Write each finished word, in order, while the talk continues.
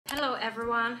Hello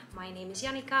everyone, my name is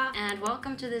Jannika and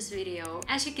welcome to this video.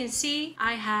 As you can see,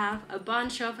 I have a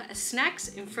bunch of snacks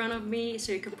in front of me,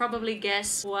 so you can probably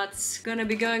guess what's gonna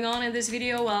be going on in this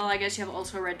video. Well, I guess you have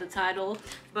also read the title.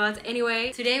 But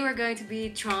anyway, today we're going to be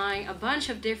trying a bunch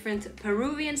of different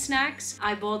Peruvian snacks.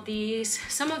 I bought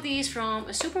some of these from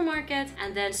a supermarket,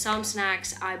 and then some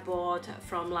snacks I bought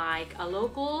from like a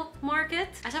local market.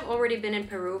 As I've already been in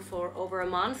Peru for over a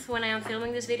month when I am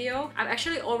filming this video, I've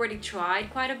actually already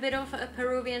tried quite a bit of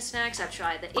Peruvian snacks. I've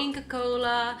tried the Inca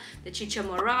Cola, the Chicha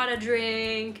Morada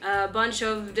drink, a bunch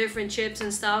of different chips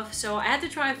and stuff. So I had to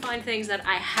try and find things that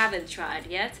I haven't tried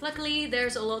yet. Luckily,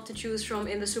 there's a lot to choose from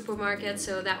in the supermarket,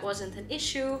 so that wasn't an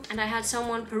issue. And I had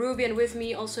someone Peruvian with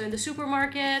me also in the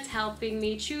supermarket, helping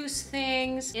me choose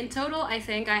things. In total, I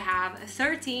think I have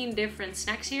 13 different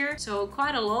snacks here, so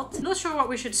quite a lot. Not sure what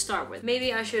we should start with.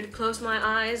 Maybe I should close my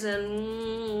eyes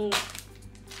and...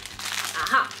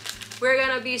 Aha! We're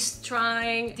gonna be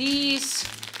trying these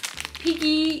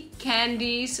piggy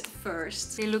candies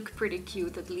first. They look pretty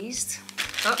cute at least.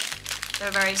 Oh,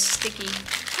 they're very sticky.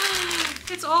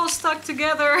 It's all stuck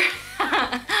together.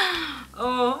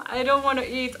 Oh, I don't want to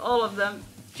eat all of them.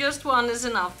 Just one is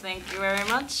enough, thank you very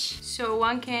much. So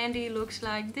one candy looks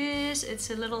like this.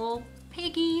 It's a little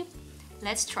piggy.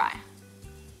 Let's try.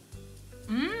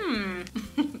 Mmm.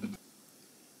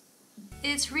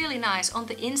 It's really nice. On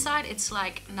the inside, it's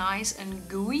like nice and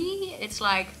gooey. It's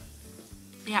like,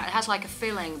 yeah, it has like a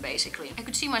filling basically. I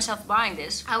could see myself buying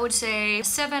this. I would say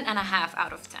 7.5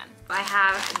 out of 10. I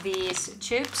have these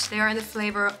chips. They are in the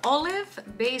flavor olive,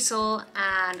 basil,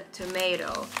 and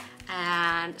tomato.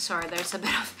 And sorry, there's a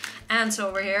bit of ants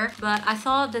over here. But I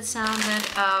thought that sounded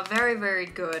very, very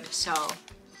good. So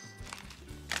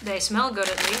they smell good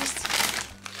at least.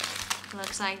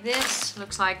 Looks like this.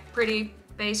 Looks like pretty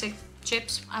basic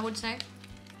chips, I would say.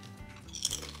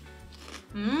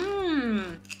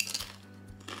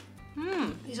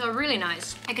 These are really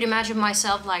nice. I could imagine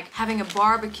myself like having a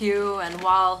barbecue, and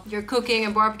while you're cooking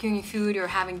and barbecuing food, you're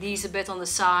having these a bit on the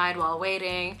side while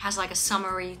waiting. Has like a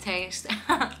summery taste.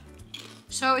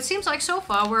 So it seems like so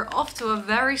far we're off to a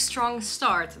very strong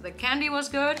start. The candy was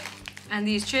good and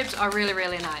these chips are really,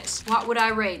 really nice. What would I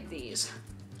rate these?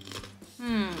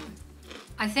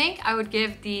 I think I would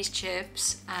give these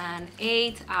chips an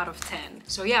 8 out of 10.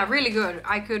 So yeah, really good.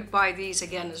 I could buy these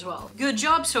again as well. Good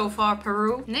job so far,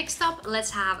 Peru. Next up, let's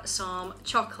have some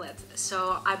chocolate.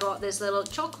 So I bought this little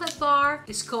chocolate bar.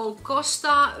 It's called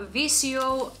Costa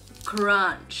Vicio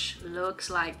Crunch.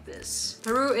 Looks like this.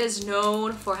 Peru is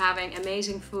known for having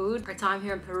amazing food. Our time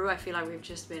here in Peru, I feel like we've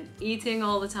just been eating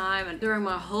all the time, and during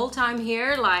my whole time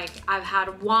here, like, I've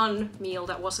had one meal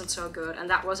that wasn't so good, and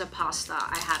that was a pasta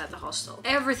I had at the hostel.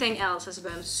 Everything else has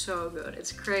been so good.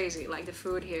 It's crazy. Like, the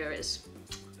food here is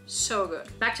so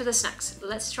good. Back to the snacks.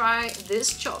 Let's try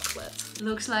this chocolate.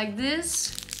 Looks like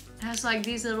this. It has like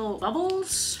these little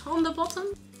bubbles on the bottom.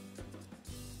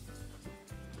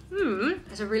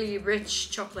 It's a really rich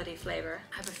chocolatey flavor.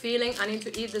 I have a feeling I need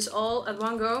to eat this all at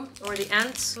one go, or the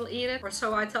ants will eat it, or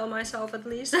so I tell myself at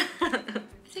least. I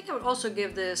think I would also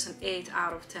give this an 8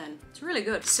 out of 10. It's really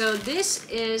good. So this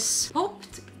is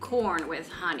popped corn with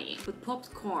honey. With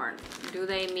popped corn, do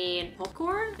they mean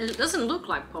popcorn? It doesn't look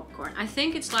like popcorn. I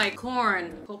think it's like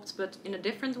corn popped, but in a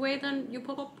different way than you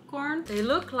pop popcorn. They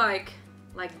look like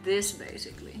this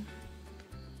basically.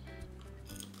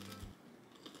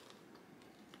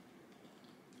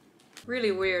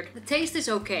 Really weird. The taste is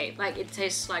okay, like it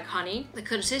tastes like honey. The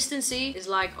consistency is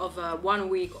like of a 1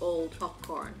 week old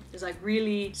popcorn. It's like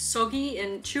really soggy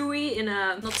and chewy in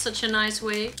a not such a nice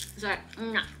way. It's like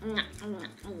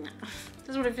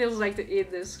that's what it feels like to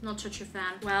eat this. Not such a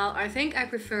fan. Well, I think I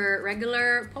prefer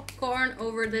regular popcorn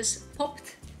over this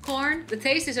popped corn. The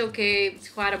taste is okay. It's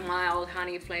quite a mild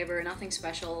honey flavor, nothing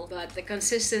special, but the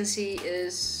consistency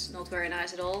is not very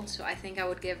nice at all. So I think I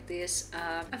would give this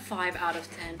a 5 out of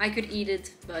 10. I could eat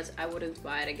it, but I wouldn't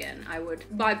buy it again. I would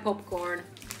buy popcorn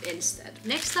instead.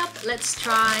 Next up, let's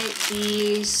try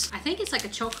these. I think it's like a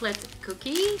chocolate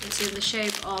cookie. It's in the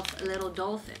shape of little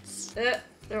dolphins.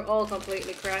 They're all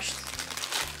completely crushed.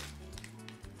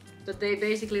 But they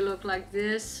basically look like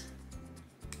this.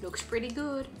 Looks pretty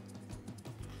good.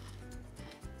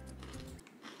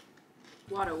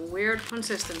 What a weird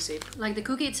consistency. Like, the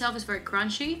cookie itself is very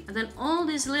crunchy, and then all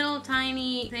these little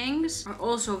tiny things are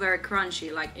also very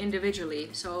crunchy, like individually.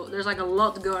 So there's like a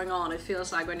lot going on, it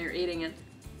feels like, when you're eating it.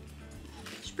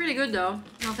 It's pretty good though.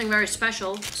 Nothing very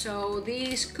special. So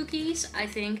these cookies, I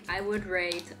think I would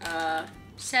rate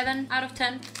 7 out of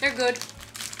 10. They're good.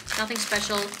 It's nothing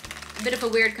special. A bit of a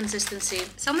weird consistency.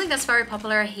 Something that's very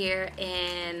popular here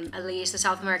in at least the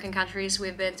South American countries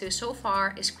we've been to so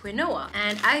far is quinoa.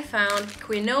 And I found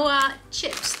quinoa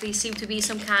chips. These seem to be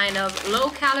some kind of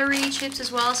low-calorie chips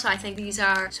as well. So I think these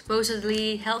are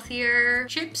supposedly healthier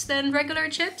chips than regular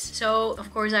chips. So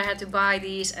of course I had to buy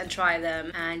these and try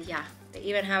them. And yeah, they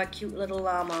even have a cute little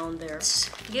llama on there. Let's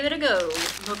give it a go.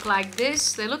 Look like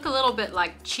this. They look a little bit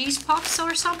like cheese puffs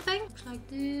or something. Looks like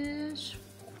this.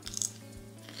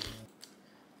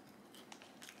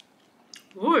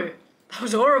 Ooh, that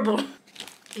was horrible.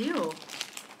 Ew.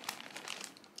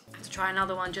 I have to try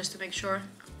another one just to make sure.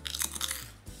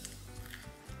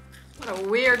 What a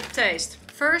weird taste.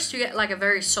 First you get like a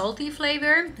very salty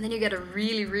flavor, and then you get a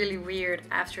really weird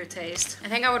aftertaste. I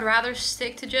think I would rather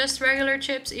stick to just regular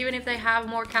chips, even if they have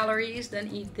more calories, than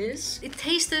eat this. It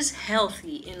tastes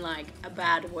healthy in like a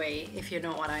bad way, if you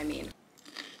know what I mean.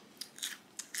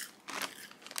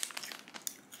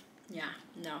 Yeah,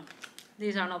 no.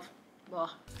 These are not,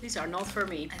 well, these are not for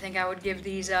me. I think I would give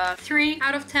these 3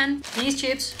 out of 10. These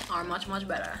chips are much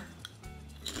better.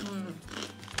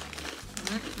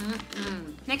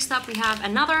 Next up we have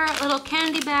another little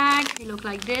candy bag. They look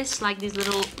like this, like these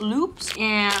little loops,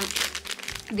 and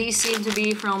these seem to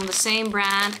be from the same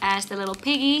brand as the little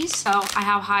piggies, so I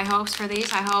have high hopes for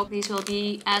these. I hope these will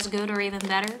be as good or even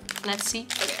better. Let's see.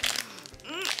 Okay.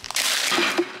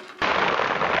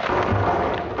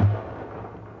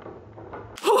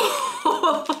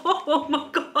 Oh my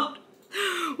god.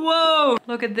 Whoa!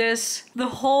 Look at this. The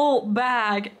whole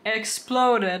bag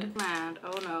exploded. And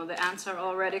oh no, the ants are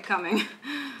already coming.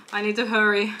 I need to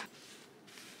hurry.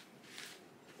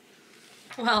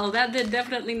 Well, that did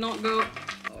definitely not go...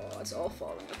 Oh, it's all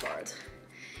falling apart.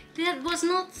 That was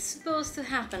not supposed to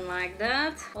happen like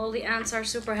that. All the ants are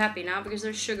super happy now because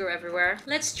there's sugar everywhere.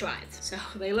 Let's try it. So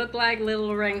they look like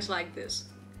little rings like this.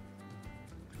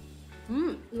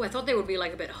 Ooh, I thought they would be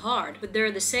like a bit hard, but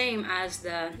they're the same as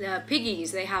the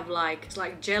piggies. They have like, it's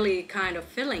like jelly kind of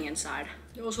filling inside.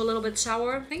 They're also a little bit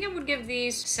sour. I think I would give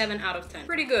these 7 out of 10.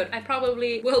 Pretty good. I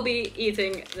probably will be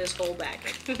eating this whole bag.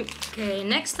 Okay,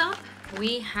 next up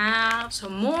we have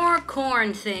some more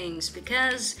corn things,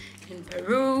 because in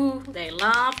Peru they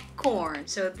love corn.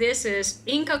 So this is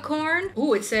Inca corn.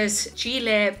 Ooh, it says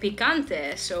chile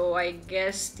picante, so I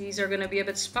guess these are gonna be a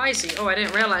bit spicy. Oh, I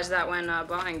didn't realize that when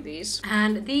buying these.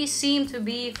 And these seem to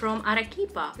be from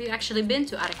Arequipa. We've actually been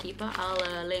to Arequipa.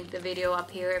 I'll link the video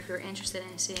up here if you're interested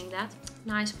in seeing that.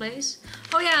 Nice place.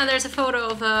 Oh yeah, there's a photo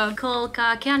of a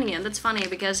Colca Canyon. That's funny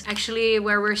because actually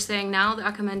where we're staying now, the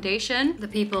accommodation, the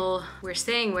people we're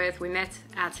staying with, we met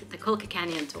at the Colca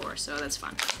Canyon tour, so that's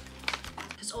fun.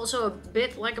 It's also a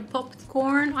bit like a popped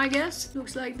corn, I guess.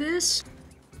 Looks like this.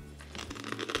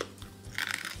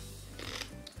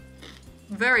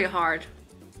 Very hard.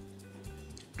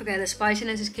 Okay, the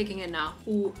spiciness is kicking in now.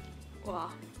 Ooh. Wow.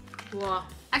 Wow.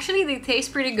 Actually, they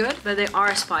taste pretty good, but they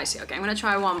are spicy. Okay, I'm gonna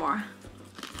try one more.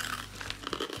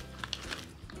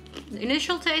 The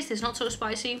initial taste is not so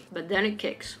spicy, but then it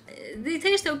kicks. They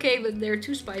taste okay, but they're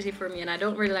too spicy for me and I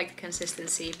don't really like the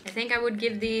consistency. I think I would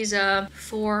give these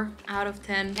 4 out of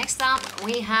 10. Next up,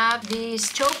 we have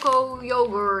these choco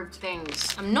yogurt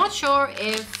things. I'm not sure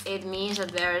if it means that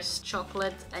there's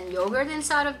chocolate and yogurt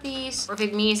inside of these, or if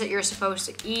it means that you're supposed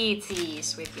to eat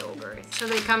these with yogurt. So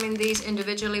they come in these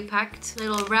individually packed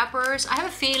little wrappers. I have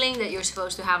a feeling that you're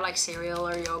supposed to have like cereal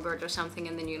or yogurt or something,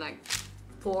 and then you like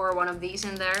pour one of these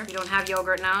in there. We don't have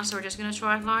yogurt now, so we're just gonna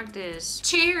try it like this.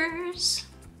 Cheers!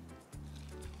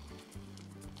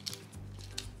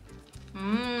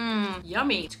 Mmm,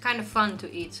 yummy. It's kind of fun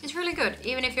to eat. It's really good.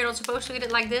 Even if you're not supposed to eat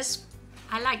it like this,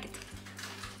 I like it.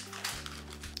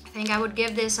 I think I would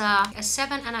give this a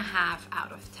 7.5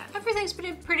 out of 10. Everything's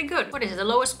pretty good. What is it? The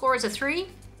lowest score is a 3.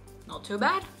 Not too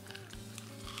bad.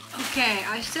 Okay,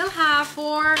 I still have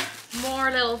 4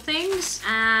 more little things,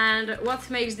 and what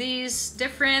makes these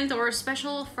different or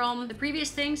special from the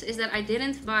previous things is that I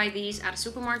didn't buy these at a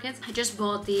supermarket. I just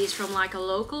bought these from like a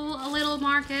little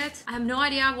market. I have no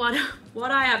idea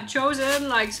what I have chosen,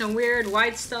 like some weird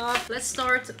white stuff. Let's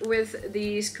start with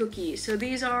these cookies. So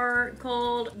these are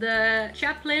called the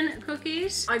Chaplin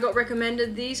cookies. I got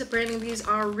recommended these. Apparently these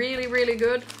are really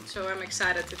good, so I'm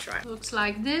excited to try. Looks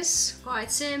like this,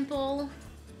 quite simple.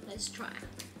 Let's try.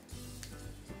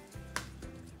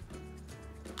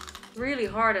 Really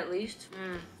hard at least.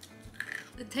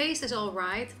 The taste is all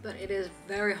right, but it is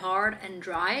very hard and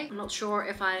dry. I'm not sure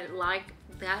if I like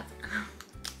that.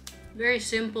 Very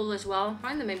simple as well. I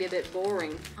find them maybe a bit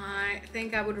boring. I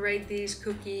think I would rate these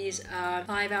cookies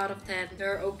 5 out of 10.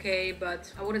 They're okay,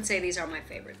 but I wouldn't say these are my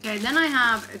favorite. Okay, then I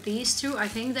have these two. I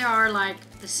think they are like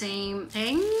the same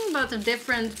thing, but a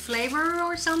different flavor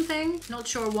or something. Not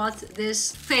sure what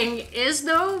this thing is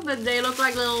though, but they look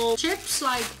like little chips,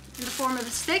 like in the form of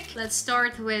a stick. Let's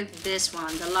start with this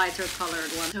one, the lighter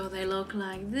colored one. So they look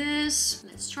like this.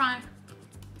 Let's try.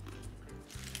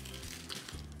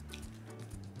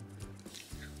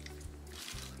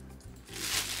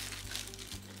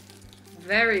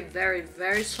 Very, very,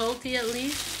 very salty at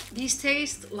least. These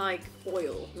taste like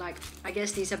oil. Like, I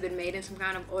guess these have been made in some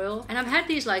kind of oil. And I've had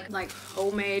these like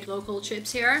homemade local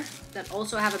chips here that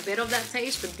also have a bit of that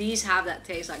taste, but these have that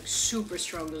taste like super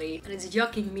strongly. And it's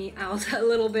yucking me out a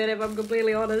little bit if I'm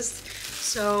completely honest.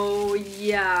 So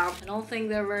yeah, I don't think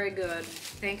they're very good.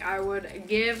 I think I would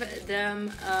give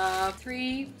them a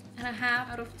 3.5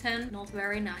 out of 10. Not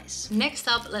very nice. Next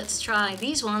up, let's try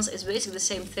these ones. It's basically the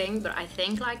same thing, but I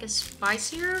think like a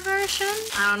spicier version.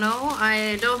 I don't know.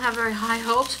 I don't have very high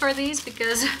hopes for these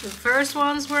because the first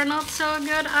ones were not so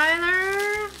good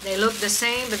either. They look the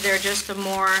same, but they're just a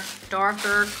more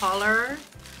darker color.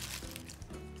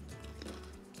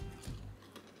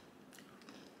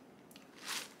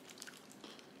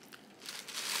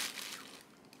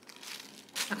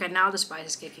 Okay, now the spice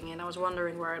is kicking in. I was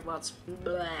wondering where it was.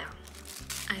 Blah.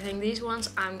 I think these ones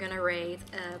I'm gonna rate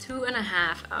a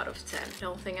 2.5 out of 10. I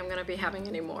don't think I'm gonna be having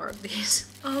any more of these.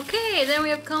 Okay, then we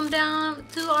have come down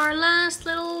to our last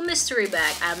little mystery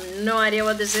bag. I have no idea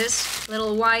what this is.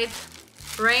 Little white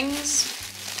rings.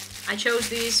 I chose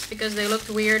these because they looked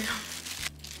weird.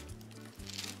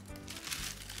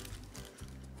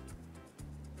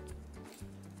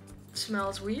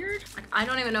 Smells weird. Like, I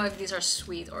don't even know if these are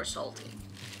sweet or salty.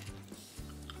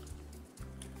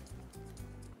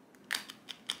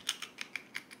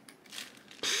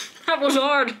 That was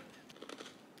hard.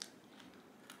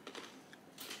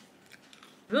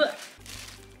 Ugh.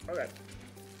 Okay.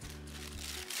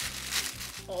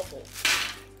 Awful.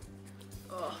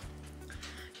 Oh.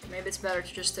 Maybe it's better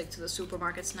to just stick to the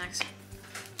supermarket snacks.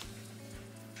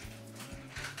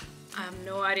 I have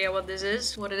no idea what this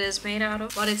is, what it is made out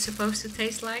of, what it's supposed to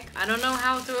taste like. I don't know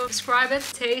how to describe it.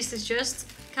 Taste is just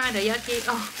kind of yucky.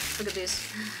 Oh, look at this.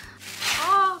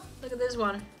 Oh, look at this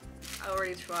one. I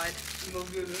already tried.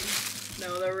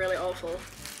 No, they're really awful.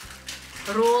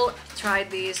 Roel tried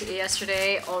these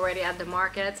yesterday already at the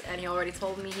market and he already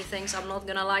told me he thinks I'm not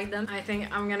gonna like them. I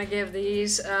think I'm gonna give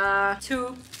these 2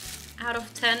 out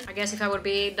of 10. I guess if I would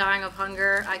be dying of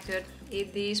hunger, I could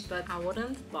eat these, but I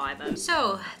wouldn't buy them.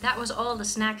 So that was all the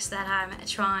snacks that I'm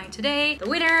trying today. The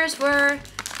winners were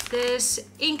this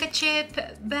Inca chip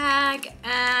bag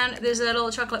and this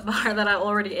little chocolate bar that I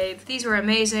already ate. These were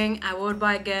amazing. I would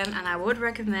buy again and I would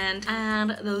recommend.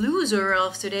 And the loser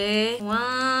of today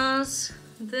was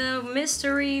the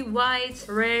mystery white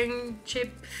ring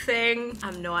chip thing. I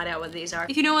have no idea what these are.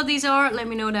 If you know what these are, let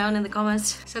me know down in the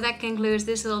comments. So that concludes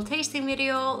this little tasting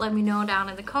video. Let me know down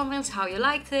in the comments how you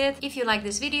liked it. If you liked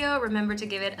this video, remember to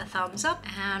give it a thumbs up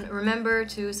and remember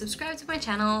to subscribe to my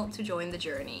channel to join the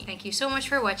journey. Thank you so much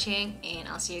for watching and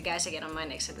I'll see you guys again on my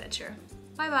next adventure.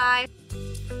 Bye bye!